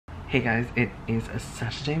Hey guys, it is a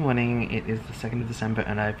Saturday morning. It is the 2nd of December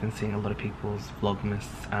and I've been seeing a lot of people's Vlogmas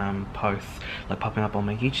posts like popping up on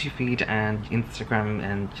my YouTube feed and Instagram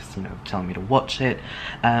and just, you know, telling me to watch it.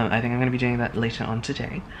 I think I'm going to be doing that later on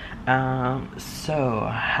today. So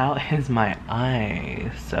how is my eye?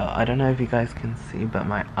 So I don't know if you guys can see, but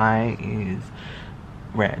my eye is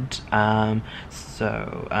red.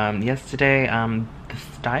 Yesterday the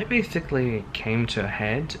sty basically came to a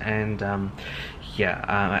head, and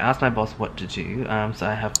I asked my boss what to do. So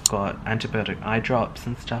I have got antibiotic eye drops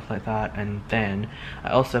and stuff like that, and then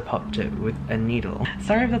I also popped it with a needle.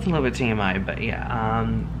 Sorry if that's a little bit TMI, but yeah,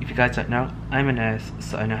 if you guys don't know, I'm a nurse,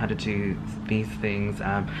 so I know how to do these things.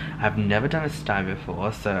 I've never done a sty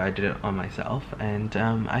before, so I did it on myself, and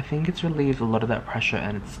I think it's relieved a lot of that pressure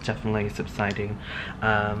and it's definitely subsiding.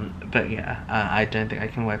 But yeah, I don't think I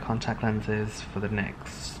can wear contact lenses for the next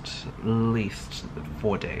at least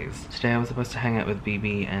 4 days. Today I was supposed to hang out with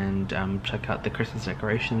BB and check out the Christmas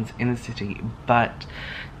decorations in the city, but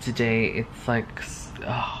today it's like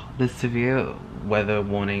there's severe weather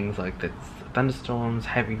warnings, like there's thunderstorms,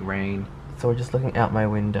 heavy rain. So we're just looking out my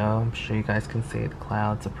window. I'm sure you guys can see the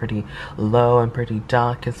clouds are pretty low and pretty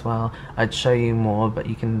dark as well. I'd show you more, but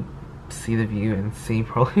you can see the view and see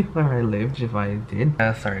probably where I lived if I did.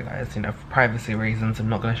 Sorry guys, you know, for privacy reasons I'm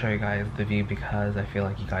not going to show you guys the view because I feel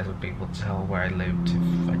like you guys would be able to tell where I lived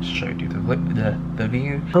if I just showed you the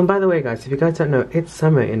view. By the way guys, if you guys don't know, it's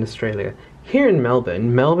summer in Australia. Here in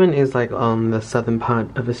Melbourne is like on the southern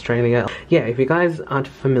part of Australia. Yeah, if you guys aren't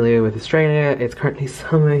familiar with Australia, it's currently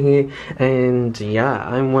summer here, and yeah,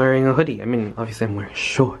 I'm wearing a hoodie. I mean, obviously I'm wearing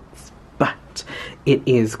shorts, but it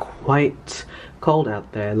is quite cold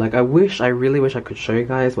out there. Like I really wish I could show you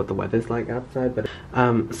guys what the weather's like outside, but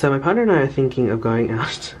so my partner and I are thinking of going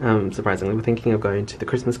out. Surprisingly, we're thinking of going to the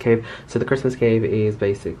Christmas cave. So the Christmas cave is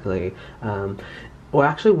basically we're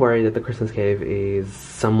actually worried that the Christmas cave is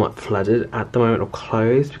somewhat flooded at the moment, or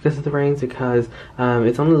closed because of the rains, because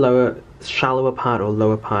it's on the shallower part, or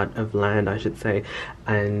lower part of land I should say,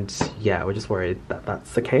 and yeah, we're just worried that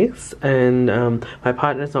that's the case. And my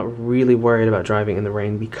partner's not really worried about driving in the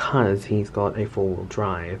rain because he's got a 4-wheel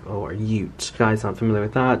drive, or a ute. If you guys aren't familiar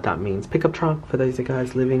with that, that means pickup truck for those of you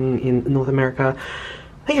guys living in North America.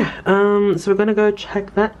 But yeah, so we're gonna go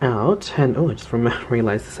check that out, and oh, I just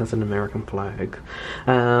realized this has an American flag.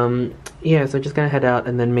 Yeah, so just gonna head out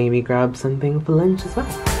and then maybe grab something for lunch as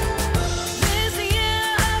well.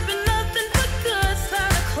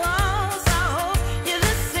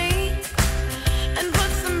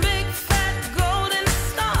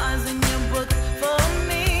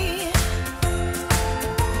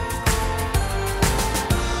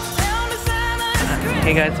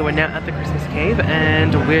 Hey guys, so we're now at the Christmas cave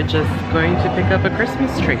and we're just going to pick up a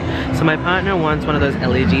Christmas tree. So my partner wants one of those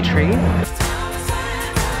LED trees.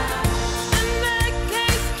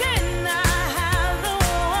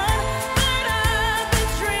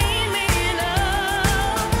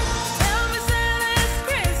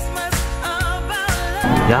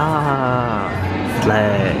 Yeah,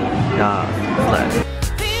 slay, yeah, slay.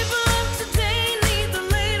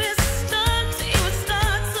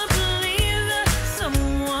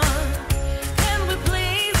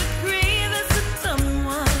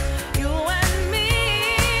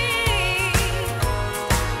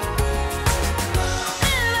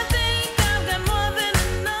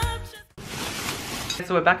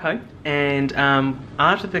 So we're back home, and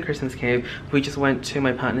after the Christmas cave we just went to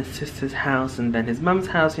my partner's sister's house and then his mum's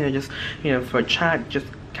house, you know, just, you know, for a chat, just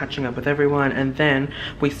catching up with everyone. And then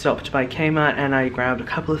we stopped by Kmart and I grabbed a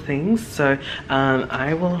couple of things. So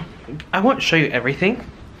I won't show you everything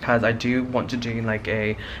because I do want to do like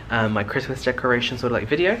a my Christmas decoration sort of like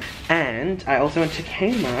video. And I also went to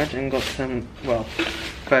Kmart and got some, well,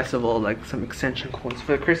 first of all, like some extension cords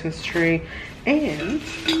for the Christmas tree, and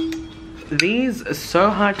these are so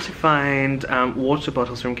hard to find water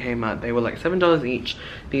bottles from Kmart. They were like $7 each.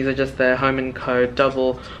 These are just their Home & Co.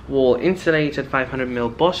 double wall insulated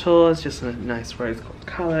 500ml bottles, just a nice rose gold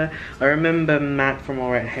color. I remember Matt from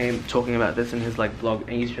Alright Hey talking about this in his like vlog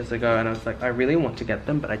ages ago, and I was like, I really want to get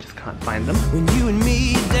them, but I just can't find them. When you and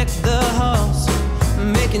me deck the halls,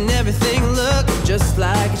 making everything look just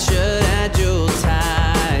like it should at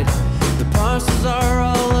Yuletide. The parcels are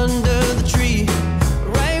all under the tree,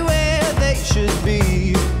 should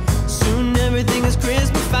be. Soon everything is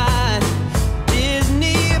Christmas-fied.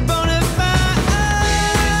 Disney bonafide.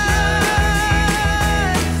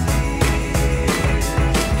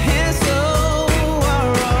 And so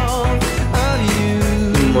are all of you.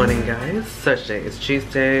 Good morning guys. So today is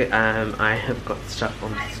Tuesday. I have got stuff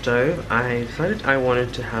on the stove. I decided I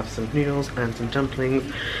wanted to have some noodles and some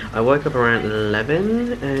dumplings. I woke up around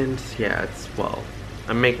 11 and yeah, well,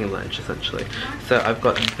 I'm making lunch essentially. So I've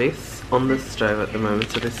got this on the stove at the moment.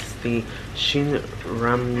 So this is the Shin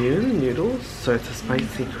Ramyun noodles. So it's a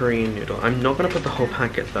spicy Korean noodle. I'm not going to put the whole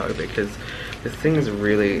packet though because this thing is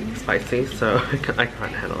really spicy, so I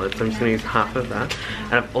can't handle it. So I'm just going to use half of that.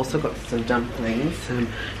 And I've also got some dumplings, some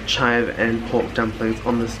chive and pork dumplings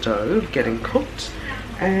on the stove getting cooked.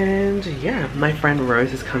 And yeah, my friend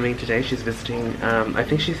Rose is coming today. She's visiting. I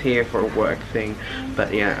think she's here for a work thing,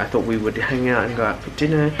 but yeah, I thought we would hang out and go out for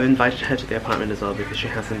dinner. I invited her to the apartment as well because she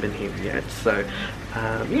hasn't been here yet. So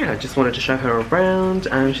yeah, I just wanted to show her around.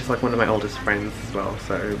 She's like one of my oldest friends as well,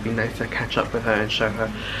 so it'd be nice to catch up with her and show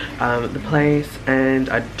her the place. And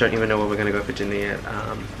I don't even know where we're gonna go for dinner yet.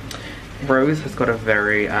 Rose has got a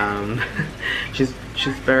very she's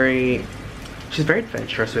very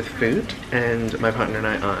adventurous with food, and my partner and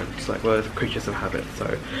I aren't. Like, we're creatures of habit,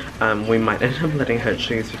 so we might end up letting her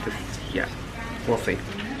choose because, yeah, we'll see.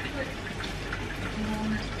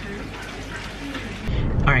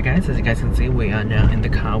 Alright guys, as you guys can see, we are now in the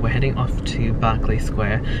car. We're heading off to Berkeley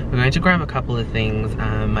Square. We're going to grab a couple of things.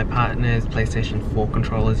 My partner's PlayStation 4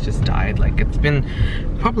 controller's just died. Like, it's been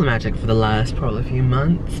problematic for the last probably few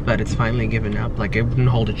months, but it's finally given up. Like, it wouldn't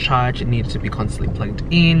hold a charge, it needed to be constantly plugged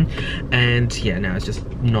in, and yeah, now it's just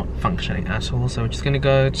not functioning at all. So we're just going to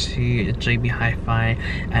go to JB Hi-Fi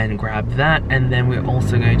and grab that, and then we're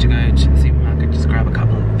also going to go to the supermarket, just grab a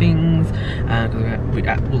couple of things,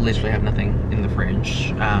 because we'll literally have nothing in the fridge.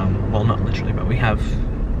 Well, not literally, but we have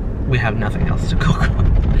nothing else to cook.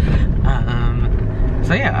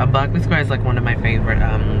 So yeah, Berkeley Square is like one of my favorite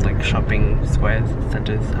like shopping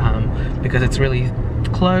centers, because it's really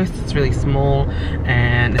close, it's really small,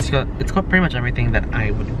 and it's got pretty much everything that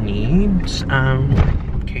I would need.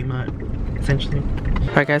 Kmart essentially.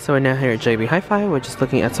 Alright guys, so we're now here at JB Hi-Fi. We're just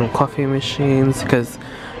looking at some coffee machines because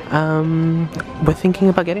we're thinking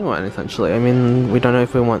about getting one essentially. I mean, we don't know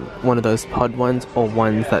if we want one of those pod ones or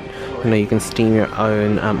ones that, you know, you can steam your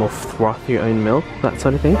own or froth your own milk, that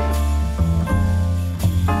sort of thing.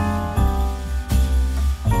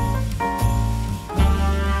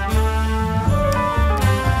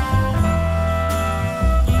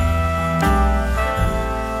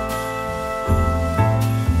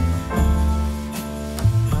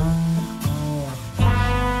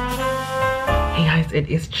 It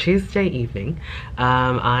is Tuesday evening.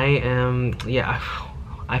 I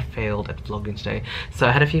failed at vlogging today. So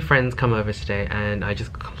I had a few friends come over today and I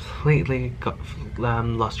just completely got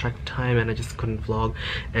lost track of time and I just couldn't vlog,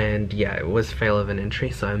 and yeah, it was fail of an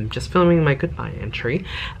entry, so I'm just filming my goodbye entry.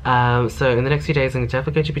 So in the next few days I'm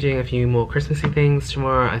definitely going to be doing a few more Christmassy things.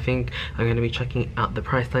 Tomorrow I think I'm going to be checking out the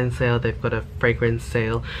Priceline sale. They've got a fragrance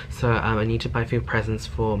sale, so I need to buy a few presents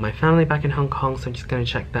for my family back in Hong Kong, so I'm just going to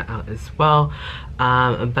check that out as well.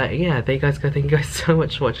 But yeah, there you guys go. Thank you guys so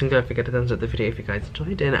much for watching. Don't forget to thumbs up the video if you guys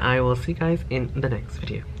enjoyed, and I will see you guys in the next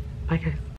video. Bye guys.